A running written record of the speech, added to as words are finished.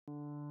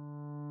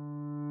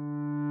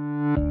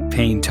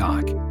Pain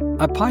Talk,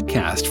 a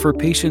podcast for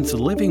patients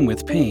living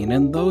with pain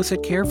and those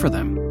that care for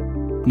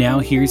them. Now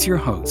here's your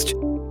host,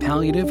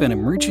 palliative and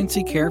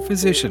emergency care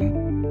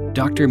physician,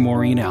 Dr.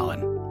 Maureen Allen.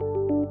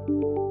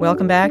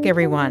 Welcome back,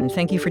 everyone.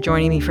 Thank you for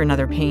joining me for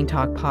another Pain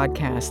Talk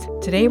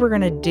podcast. Today, we're going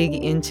to dig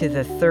into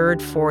the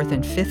third, fourth,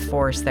 and fifth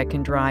force that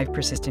can drive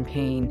persistent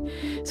pain.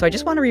 So I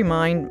just want to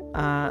remind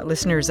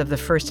listeners of the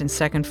first and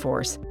second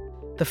force.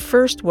 The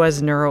first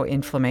was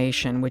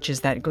neuroinflammation, which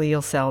is that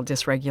glial cell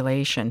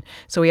dysregulation.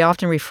 So we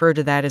often refer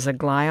to that as a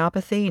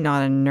gliopathy,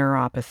 not a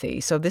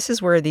neuropathy. So this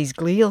is where these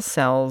glial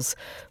cells,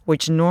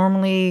 which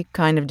normally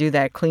kind of do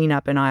that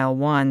cleanup in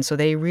IL-1, so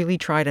they really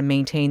try to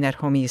maintain that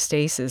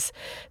homeostasis,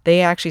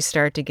 they actually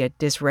start to get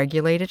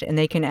dysregulated, and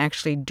they can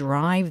actually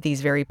drive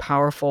these very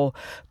powerful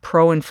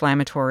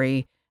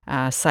pro-inflammatory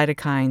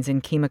cytokines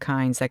and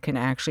chemokines that can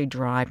actually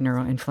drive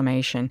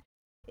neuroinflammation.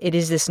 It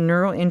is this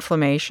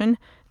neuroinflammation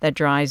that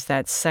drives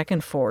that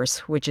second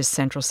force, which is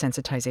central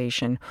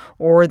sensitization,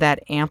 or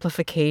that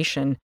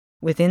amplification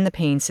within the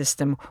pain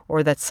system,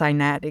 or that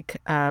synaptic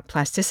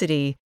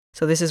plasticity.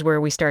 So this is where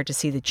we start to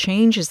see the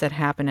changes that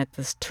happen at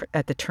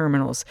the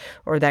terminals,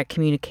 or that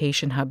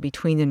communication hub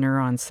between the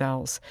neuron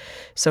cells.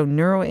 So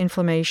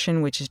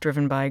neuroinflammation, which is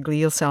driven by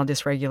glial cell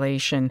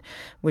dysregulation,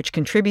 which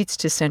contributes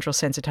to central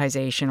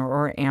sensitization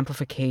or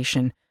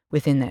amplification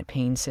within that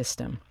pain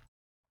system.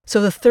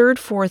 So the third,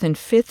 fourth, and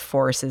fifth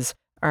forces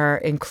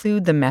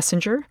include the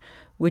messenger,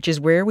 which is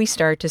where we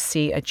start to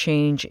see a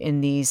change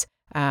in these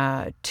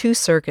two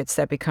circuits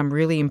that become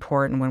really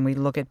important when we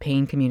look at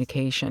pain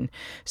communication.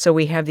 So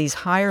we have these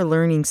higher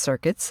learning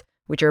circuits,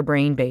 which are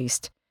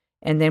brain-based,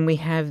 and then we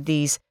have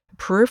these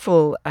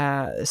peripheral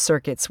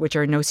circuits, which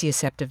are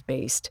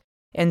nociceptive-based.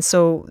 And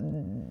so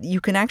you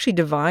can actually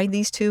divide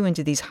these two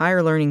into these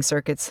higher learning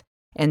circuits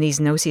and these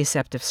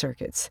nociceptive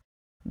circuits.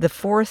 The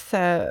fourth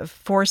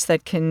force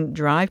that can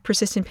drive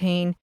persistent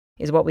pain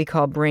is what we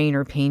call brain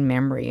or pain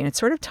memory. And it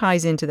sort of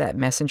ties into that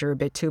messenger a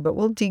bit too, but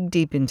we'll dig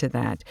deep into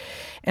that.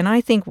 And I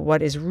think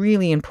what is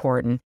really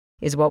important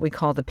is what we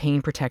call the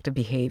pain protective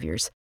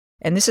behaviors.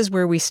 And this is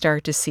where we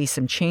start to see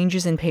some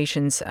changes in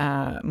patients'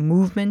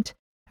 movement.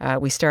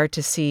 We start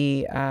to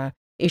see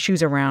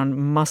issues around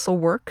muscle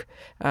work.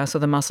 So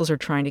the muscles are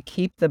trying to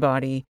keep the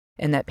body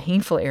and that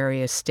painful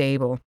area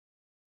stable.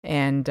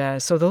 And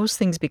so those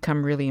things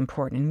become really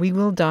important. And we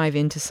will dive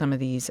into some of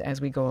these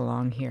as we go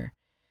along here.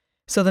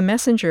 So the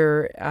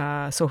messenger,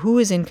 so who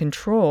is in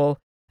control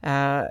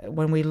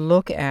when we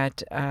look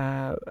at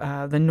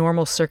the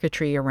normal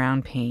circuitry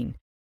around pain?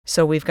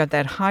 So we've got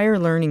that higher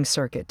learning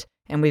circuit,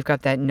 and we've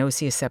got that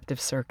nociceptive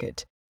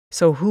circuit.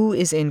 So who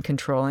is in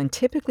control? And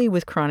typically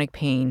with chronic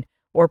pain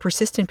or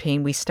persistent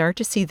pain, we start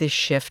to see this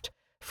shift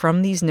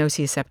from these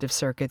nociceptive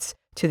circuits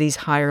to these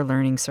higher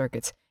learning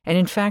circuits. And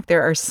in fact,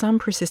 there are some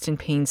persistent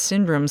pain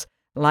syndromes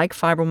like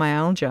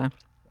fibromyalgia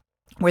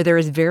where there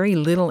is very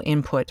little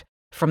input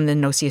from the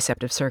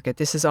nociceptive circuit.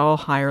 This is all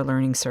higher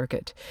learning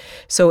circuit.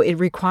 So it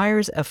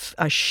requires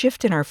a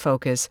shift in our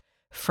focus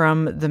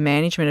from the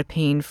management of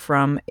pain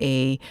from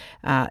a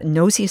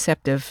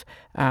nociceptive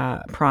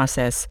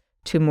process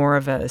to more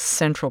of a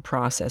central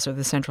process, or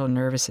the central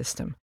nervous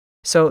system.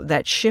 So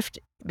that shift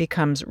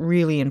becomes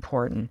really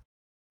important.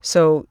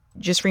 So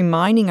just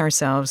reminding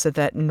ourselves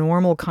that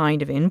normal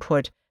kind of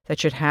input that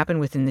should happen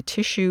within the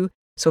tissue.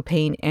 So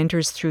pain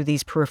enters through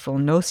these peripheral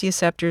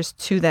nociceptors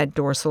to that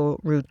dorsal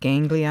root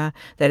ganglia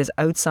that is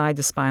outside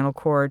the spinal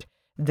cord.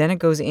 Then it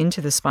goes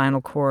into the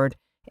spinal cord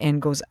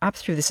and goes up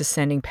through this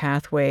ascending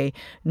pathway.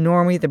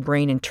 Normally, the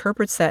brain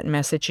interprets that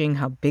messaging.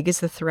 How big is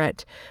the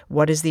threat?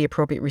 What is the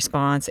appropriate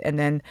response? And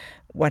then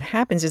what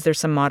happens is there's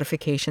some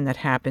modification that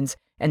happens,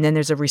 and then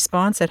there's a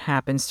response that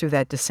happens through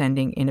that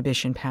descending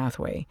inhibition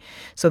pathway.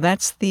 So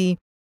that's the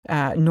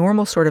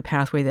normal sort of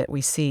pathway that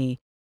we see.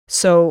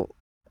 So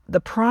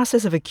the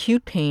process of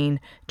acute pain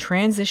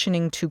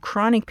transitioning to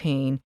chronic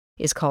pain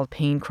is called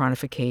pain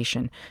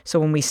chronification. So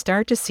when we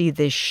start to see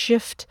this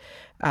shift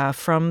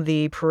from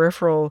the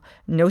peripheral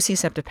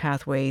nociceptive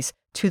pathways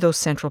to those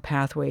central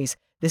pathways,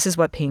 this is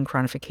what pain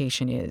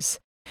chronification is.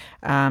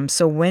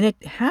 So when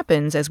it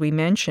happens, as we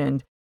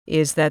mentioned,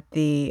 is that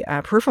the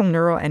peripheral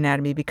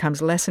neuroanatomy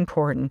becomes less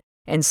important,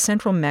 and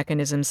central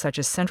mechanisms such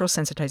as central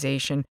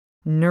sensitization,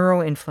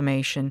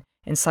 neuroinflammation,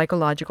 and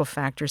psychological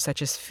factors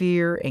such as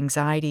fear,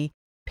 anxiety,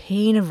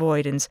 pain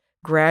avoidance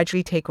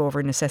gradually take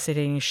over,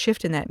 necessitating a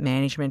shift in that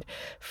management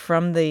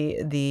from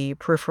the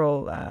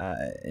peripheral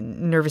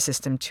nervous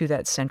system to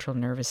that central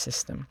nervous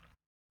system.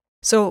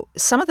 So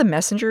some of the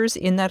messengers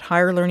in that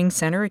higher learning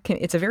center,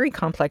 it's a very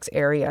complex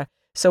area.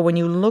 So when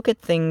you look at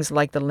things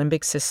like the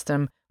limbic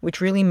system, which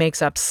really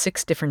makes up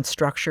 6 different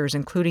structures,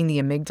 including the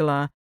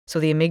amygdala, So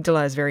the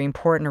amygdala is very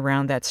important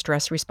around that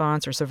stress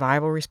response or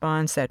survival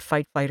response, that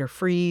fight, flight, or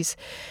freeze.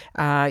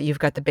 You've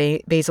got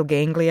the basal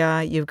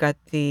ganglia, you've got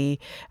the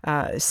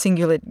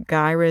cingulate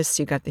gyrus,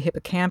 you've got the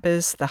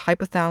hippocampus, the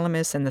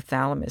hypothalamus, and the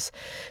thalamus.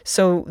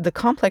 So the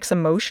complex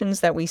emotions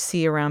that we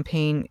see around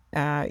pain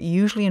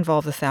usually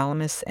involve the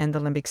thalamus and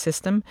the limbic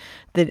system.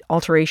 The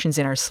alterations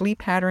in our sleep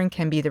pattern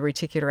can be the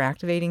reticular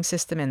activating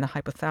system and the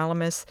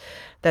hypothalamus.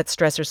 That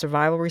stress or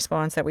survival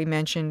response that we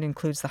mentioned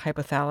includes the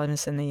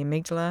hypothalamus and the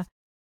amygdala.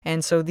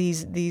 And so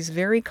these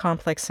very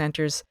complex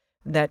centers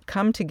that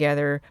come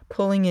together,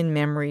 pulling in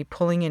memory,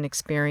 pulling in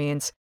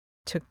experience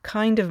to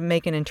kind of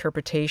make an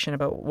interpretation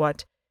about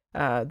what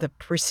the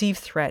perceived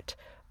threat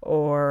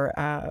or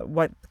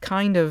what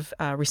kind of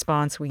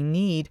response we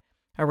need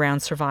around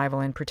survival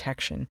and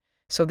protection.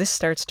 So this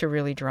starts to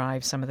really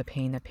drive some of the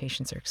pain that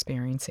patients are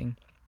experiencing.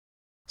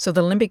 So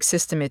the limbic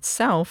system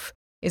itself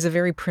is a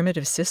very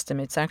primitive system.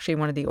 It's actually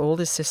one of the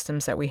oldest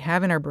systems that we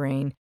have in our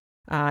brain.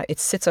 It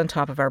sits on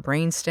top of our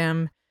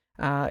brainstem.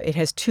 It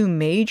has two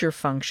major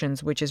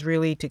functions, which is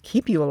really to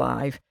keep you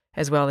alive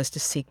as well as to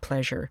seek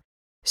pleasure.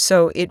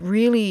 So it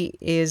really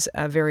is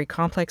a very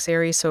complex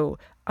area. So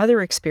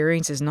other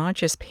experiences, not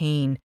just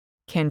pain,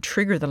 can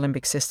trigger the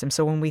limbic system.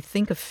 So when we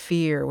think of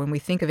fear, when we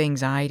think of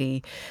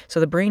anxiety, so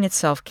the brain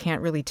itself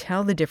can't really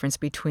tell the difference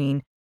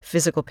between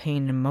physical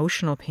pain and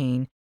emotional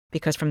pain,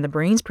 because from the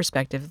brain's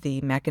perspective,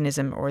 the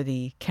mechanism or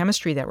the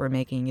chemistry that we're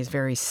making is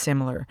very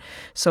similar.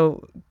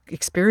 So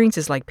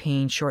experiences like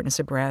pain, shortness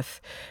of breath,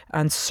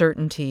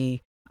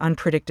 uncertainty,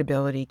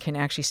 unpredictability can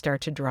actually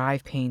start to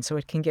drive pain. So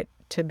it can get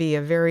to be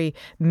a very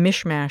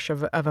mishmash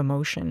of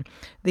emotion.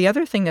 The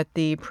other thing that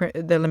the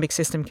limbic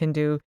system can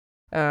do,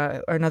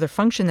 or another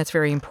function that's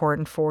very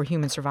important for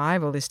human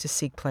survival, is to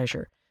seek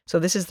pleasure. So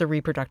this is the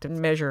reproductive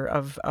measure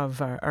of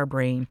our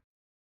brain.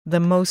 The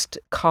most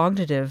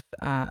cognitive,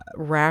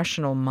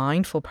 rational,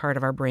 mindful part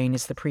of our brain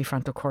is the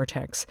prefrontal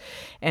cortex.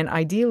 And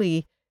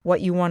ideally,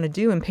 what you want to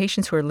do in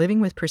patients who are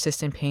living with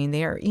persistent pain,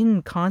 they are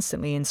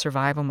constantly in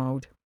survival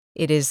mode.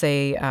 It is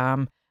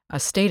a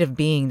state of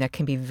being that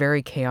can be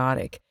very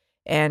chaotic.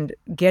 And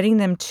getting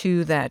them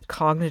to that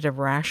cognitive,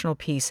 rational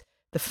piece,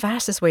 the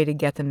fastest way to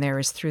get them there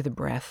is through the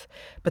breath.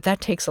 But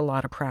that takes a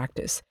lot of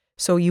practice.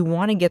 So you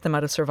want to get them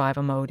out of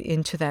survival mode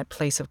into that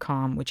place of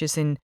calm, which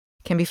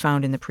can be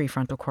found in the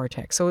prefrontal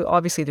cortex. So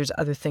obviously there's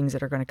other things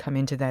that are going to come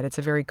into that. It's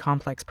a very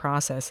complex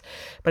process,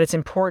 but it's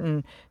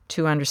important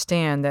to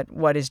understand that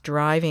what is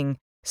driving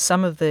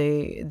some of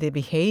the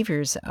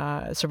behaviors,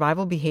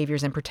 survival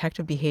behaviors and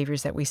protective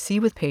behaviors that we see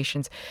with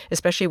patients,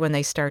 especially when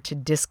they start to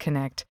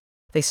disconnect,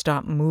 they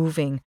stop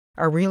moving,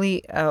 are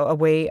really a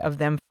way of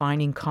them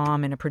finding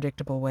calm in a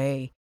predictable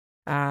way.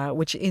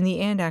 Which in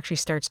the end actually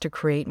starts to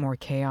create more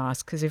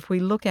chaos. Because if we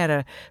look at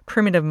a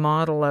primitive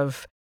model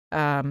of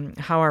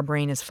how our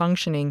brain is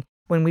functioning,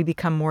 when we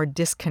become more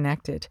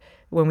disconnected,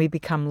 when we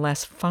become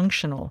less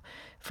functional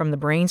from the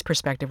brain's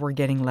perspective, we're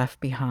getting left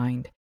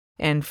behind.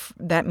 And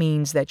that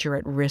means that you're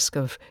at risk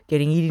of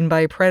getting eaten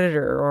by a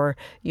predator, or,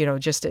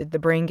 just the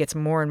brain gets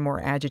more and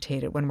more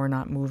agitated when we're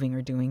not moving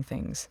or doing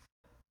things.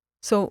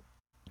 So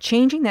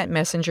changing that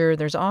messenger,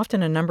 there's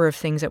often a number of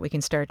things that we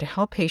can start to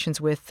help patients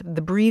with.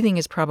 The breathing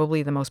is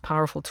probably the most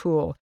powerful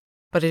tool,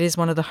 but it is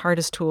one of the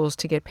hardest tools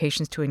to get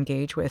patients to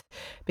engage with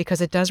because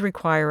it does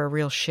require a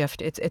real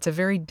shift. It's a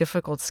very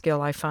difficult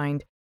skill, I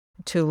find,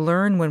 to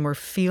learn when we're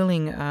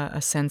feeling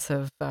a sense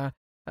of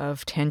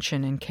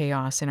tension and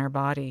chaos in our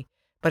body.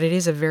 But it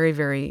is a very,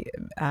 very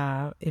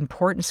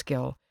important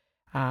skill.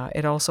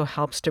 It also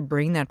helps to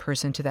bring that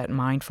person to that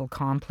mindful,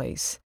 calm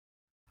place.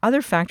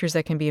 Other factors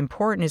that can be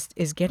important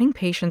is getting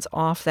patients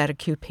off that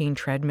acute pain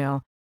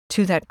treadmill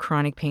to that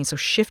chronic pain. So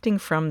shifting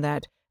from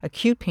that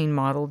acute pain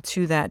model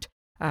to that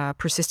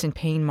persistent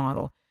pain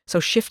model.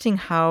 So shifting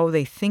how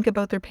they think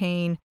about their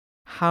pain,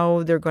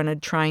 how they're going to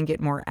try and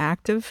get more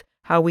active,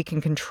 how we can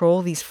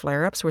control these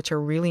flare-ups, which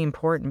are really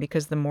important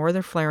because the more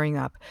they're flaring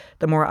up,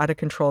 the more out of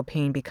control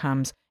pain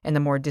becomes and the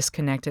more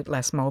disconnected,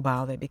 less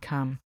mobile they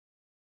become.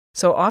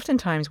 So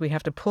oftentimes we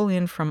have to pull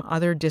in from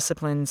other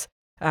disciplines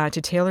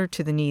to tailor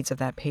to the needs of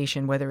that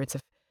patient, whether it's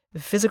a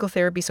physical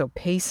therapy, so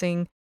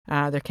pacing,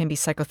 there can be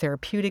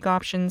psychotherapeutic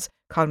options,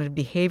 cognitive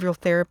behavioral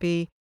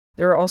therapy.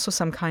 There are also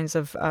some kinds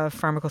of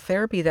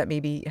pharmacotherapy that may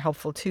be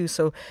helpful too.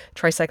 So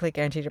tricyclic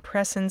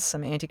antidepressants,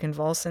 some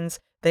anticonvulsants,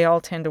 they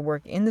all tend to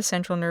work in the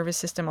central nervous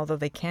system, although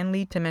they can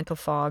lead to mental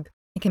fog.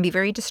 It can be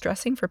very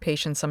distressing for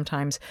patients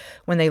sometimes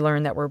when they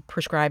learn that we're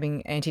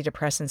prescribing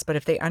antidepressants. But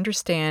if they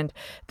understand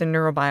the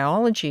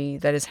neurobiology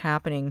that is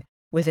happening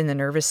within the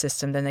nervous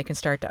system, then they can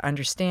start to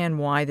understand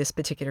why this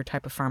particular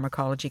type of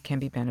pharmacology can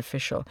be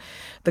beneficial.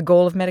 The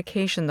goal of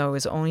medication, though,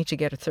 is only to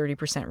get a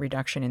 30%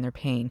 reduction in their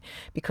pain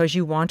because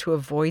you want to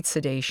avoid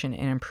sedation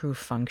and improve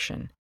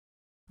function.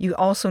 You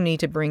also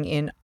need to bring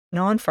in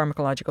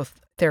non-pharmacological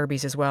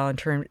therapies as well in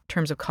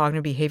terms of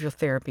cognitive behavioral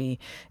therapy,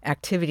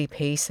 activity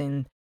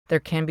pacing. There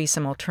can be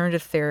some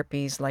alternative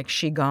therapies like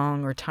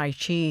Qigong or Tai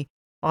Chi.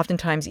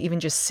 Oftentimes, even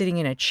just sitting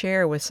in a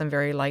chair with some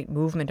very light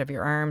movement of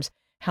your arms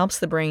helps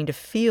the brain to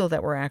feel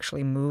that we're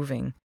actually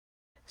moving.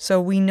 So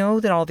we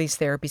know that all these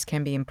therapies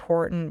can be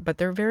important, but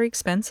they're very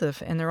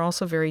expensive and they're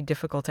also very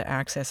difficult to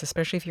access,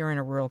 especially if you're in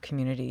a rural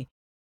community.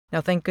 Now,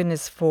 thank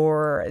goodness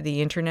for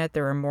the internet,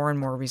 there are more and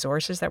more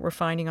resources that we're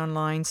finding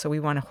online, so we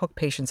want to hook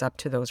patients up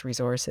to those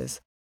resources.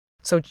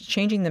 So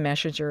changing the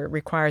message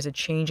requires a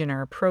change in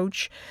our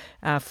approach,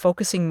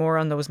 focusing more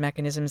on those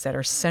mechanisms that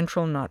are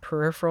central, not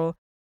peripheral.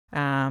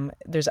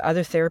 There's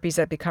other therapies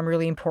that become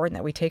really important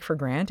that we take for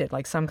granted,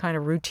 like some kind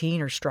of routine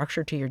or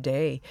structure to your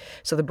day.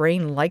 So the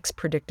brain likes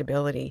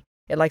predictability.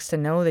 It likes to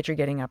know that you're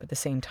getting up at the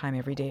same time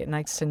every day. It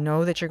likes to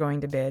know that you're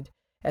going to bed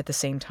at the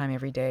same time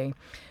every day.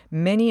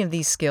 Many of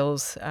these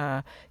skills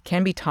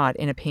can be taught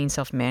in a pain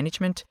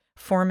self-management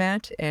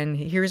format, and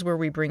here's where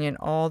we bring in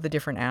all the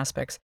different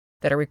aspects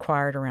that are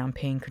required around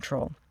pain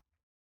control.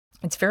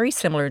 It's very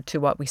similar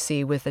to what we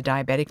see with the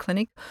diabetic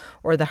clinic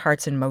or the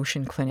Hearts in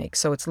Motion clinic.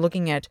 So it's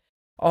looking at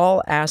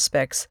all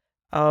aspects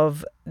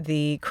of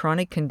the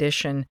chronic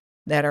condition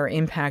that are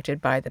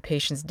impacted by the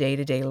patient's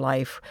day-to-day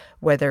life,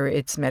 whether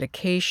it's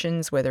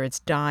medications, whether it's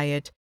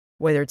diet,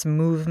 whether it's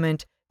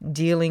movement,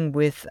 dealing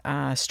with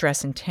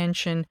stress and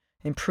tension,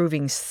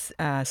 improving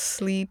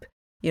sleep,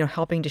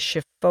 helping to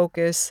shift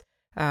focus,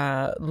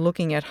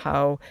 looking at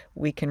how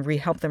we can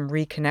help them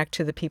reconnect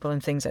to the people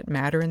and things that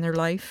matter in their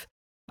life.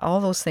 All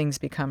those things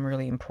become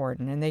really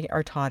important, and they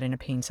are taught in a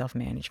pain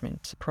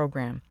self-management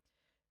program.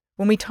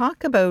 When we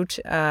talk about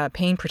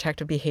pain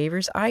protective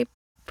behaviors, I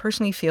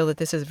personally feel that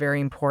this is very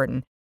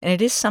important, and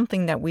it is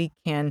something that we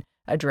can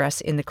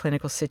address in the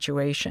clinical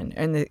situation,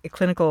 in the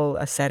clinical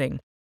setting.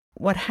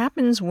 What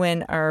happens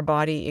when our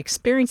body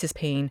experiences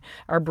pain,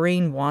 our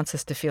brain wants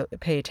us to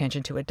pay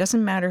attention to it. It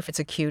doesn't matter if it's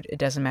acute, it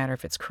doesn't matter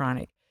if it's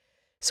chronic.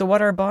 So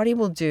what our body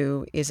will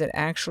do is it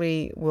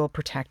actually will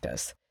protect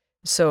us.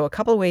 So a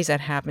couple of ways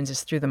that happens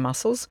is through the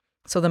muscles.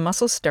 So the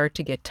muscles start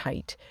to get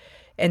tight,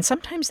 and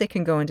sometimes they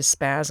can go into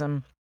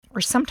spasm, or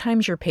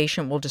sometimes your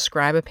patient will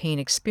describe a pain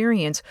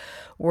experience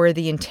where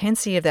the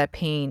intensity of that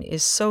pain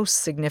is so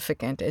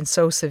significant and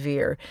so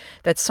severe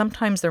that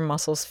sometimes their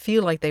muscles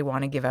feel like they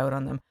want to give out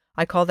on them.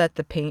 I call that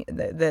the pain,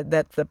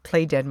 the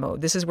play dead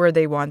mode. This is where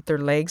they want their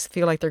legs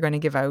feel like they're going to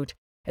give out,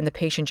 and the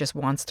patient just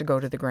wants to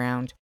go to the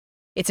ground.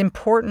 It's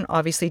important,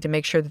 obviously, to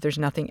make sure that there's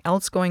nothing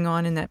else going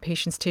on in that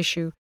patient's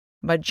tissue,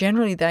 but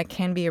generally that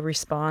can be a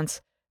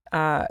response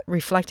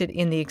reflected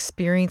in the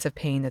experience of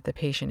pain that the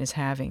patient is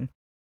having.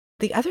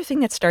 The other thing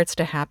that starts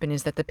to happen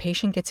is that the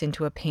patient gets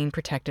into a pain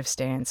protective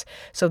stance.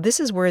 So this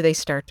is where they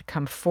start to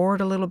come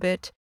forward a little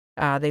bit.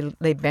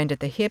 They bend at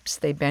the hips,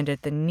 they bend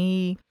at the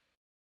knee.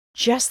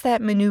 Just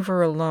that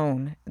maneuver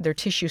alone, their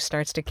tissue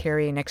starts to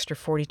carry an extra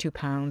 42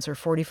 pounds or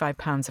 45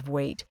 pounds of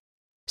weight.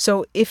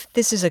 So if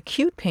this is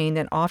acute pain,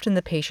 then often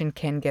the patient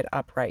can get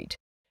upright.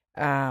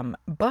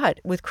 But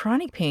with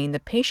chronic pain, the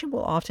patient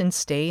will often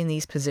stay in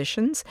these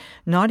positions,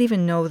 not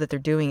even know that they're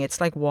doing it. It's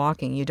like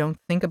walking. You don't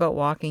think about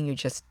walking, you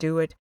just do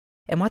it.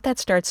 And what that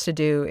starts to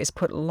do is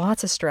put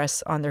lots of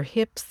stress on their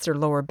hips, their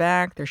lower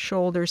back, their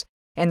shoulders,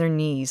 and their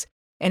knees.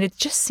 And it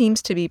just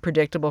seems to be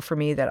predictable for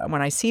me that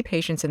when I see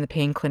patients in the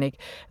pain clinic,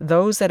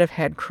 those that have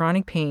had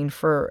chronic pain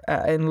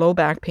and low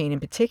back pain in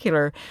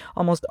particular,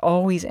 almost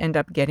always end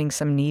up getting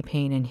some knee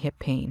pain and hip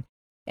pain.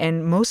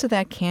 And most of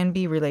that can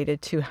be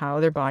related to how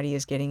their body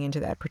is getting into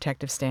that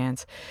protective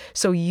stance.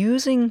 So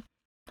using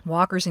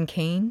walkers and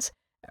canes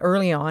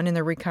early on in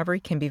their recovery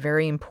can be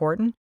very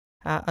important.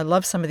 I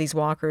love some of these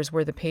walkers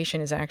where the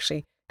patient is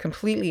actually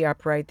completely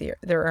upright.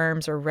 Their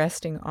arms are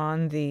resting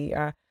on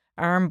the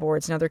arm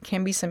boards. Now, there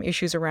can be some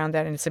issues around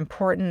that, and it's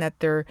important that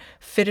they're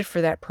fitted for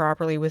that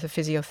properly with a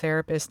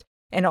physiotherapist.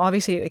 And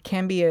obviously, it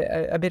can be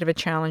a bit of a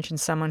challenge in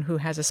someone who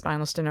has a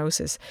spinal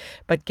stenosis.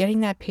 But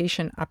getting that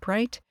patient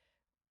upright,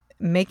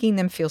 making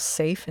them feel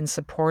safe and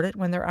supported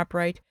when they're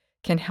upright,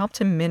 can help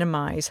to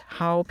minimize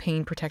how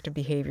pain protective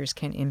behaviors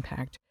can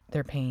impact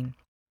their pain.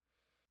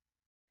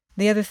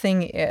 The other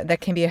thing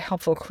that can be a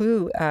helpful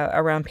clue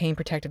around pain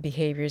protective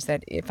behavior is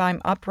that if I'm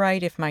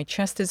upright, if my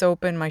chest is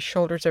open, my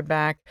shoulders are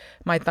back,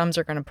 my thumbs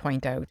are going to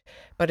point out.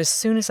 But as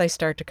soon as I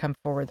start to come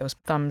forward, those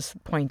thumbs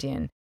point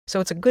in. So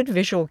it's a good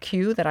visual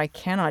cue that I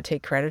cannot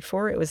take credit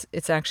for.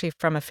 It's actually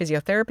from a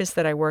physiotherapist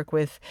that I work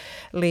with,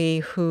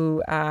 Lee,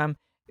 who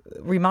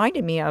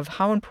reminded me of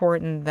how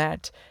important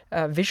that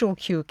visual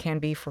cue can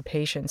be for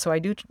patients. So I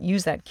do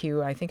use that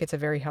cue. I think it's a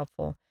very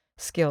helpful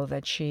skill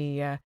that she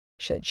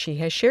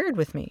has shared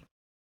with me.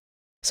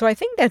 So I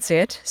think that's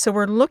it. So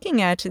we're looking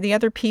at the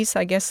other piece,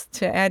 I guess,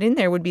 to add in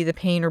there would be the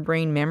pain or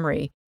brain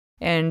memory.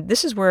 And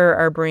this is where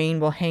our brain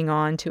will hang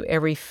on to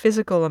every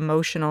physical,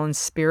 emotional, and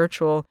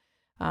spiritual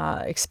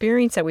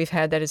experience that we've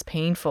had that is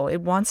painful. It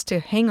wants to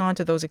hang on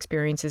to those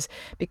experiences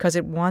because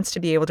it wants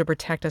to be able to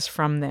protect us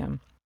from them.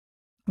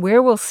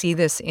 Where we'll see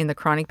this in the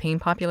chronic pain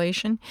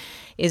population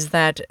is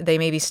that they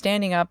may be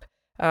standing up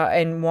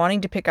and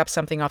wanting to pick up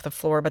something off the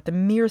floor, but the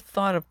mere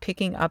thought of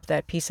picking up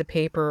that piece of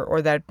paper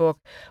or that book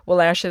will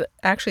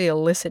actually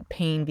elicit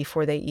pain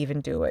before they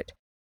even do it.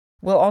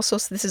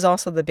 This is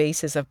also the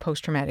basis of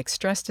post-traumatic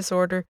stress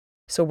disorder,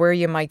 so where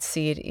you might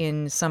see it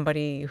in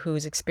somebody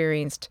who's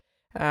experienced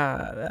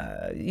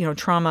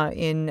trauma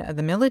in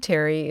the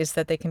military is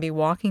that they can be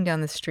walking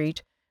down the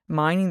street,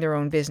 minding their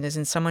own business,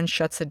 and someone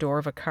shuts the door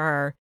of a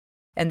car,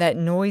 and that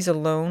noise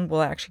alone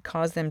will actually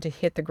cause them to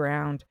hit the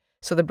ground.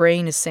 So the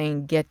brain is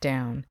saying, get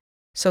down.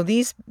 So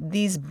these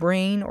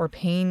brain or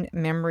pain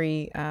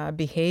memory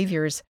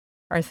behaviors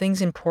are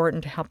things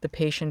important to help the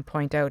patient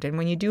point out. And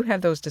when you do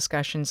have those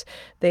discussions,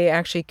 they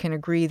actually can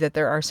agree that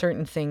there are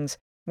certain things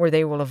where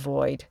they will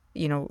avoid,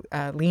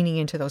 leaning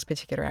into those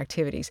particular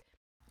activities.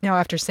 Now,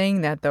 after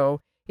saying that,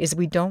 though, is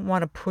we don't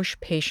want to push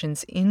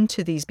patients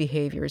into these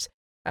behaviors,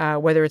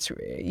 whether it's,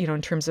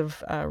 in terms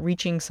of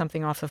reaching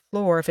something off the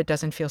floor if it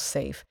doesn't feel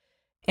safe.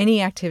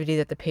 Any activity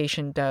that the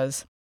patient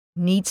does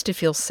needs to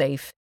feel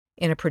safe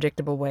in a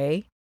predictable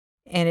way,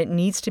 and it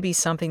needs to be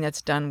something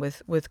that's done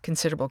with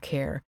considerable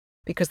care,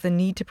 because the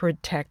need to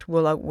protect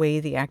will outweigh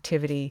the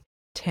activity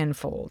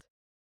tenfold.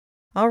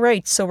 All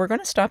right, so we're going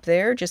to stop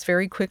there just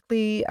very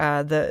quickly.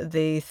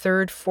 The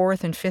third,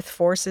 fourth, and fifth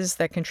forces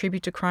that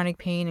contribute to chronic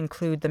pain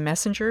include the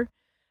messenger,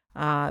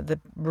 the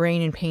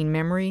brain and pain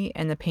memory,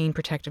 and the pain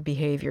protective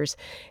behaviors.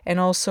 And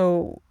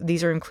also,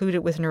 these are included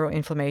with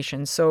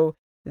neuroinflammation. So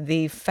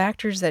the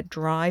factors that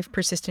drive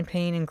persistent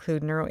pain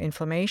include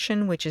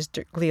neuroinflammation, which is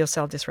glial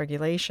cell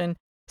dysregulation,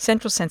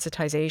 central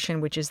sensitization,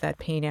 which is that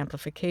pain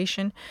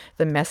amplification,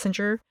 the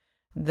messenger,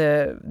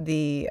 the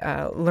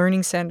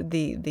learning center,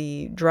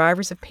 the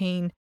drivers of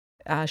pain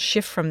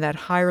shift from that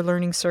higher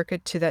learning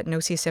circuit to that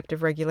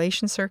nociceptive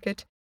regulation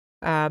circuit.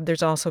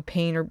 There's also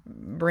pain or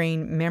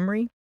brain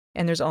memory,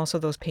 and there's also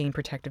those pain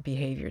protective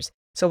behaviors.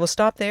 So we'll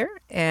stop there,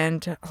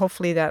 and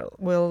hopefully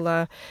that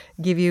will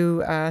give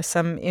you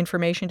some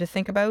information to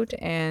think about,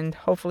 and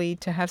hopefully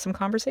to have some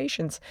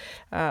conversations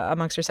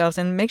amongst yourselves.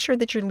 And make sure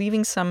that you're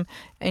leaving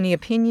any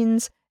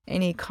opinions,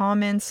 any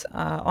comments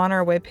on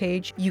our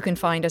webpage. You can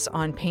find us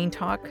on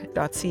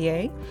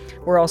paintalk.ca.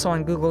 We're also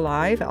on Google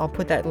Live. I'll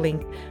put that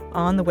link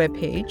on the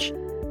webpage.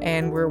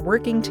 And we're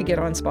working to get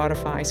on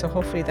Spotify, so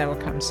hopefully that'll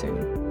come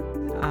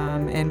soon.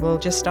 And we'll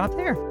just stop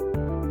there.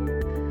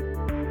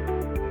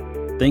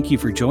 Thank you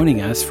for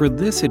joining us for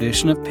this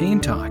edition of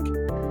Pain Talk.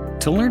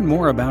 To learn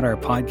more about our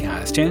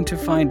podcast and to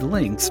find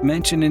links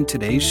mentioned in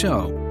today's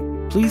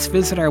show, please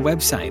visit our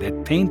website at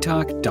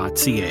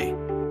paintalk.ca.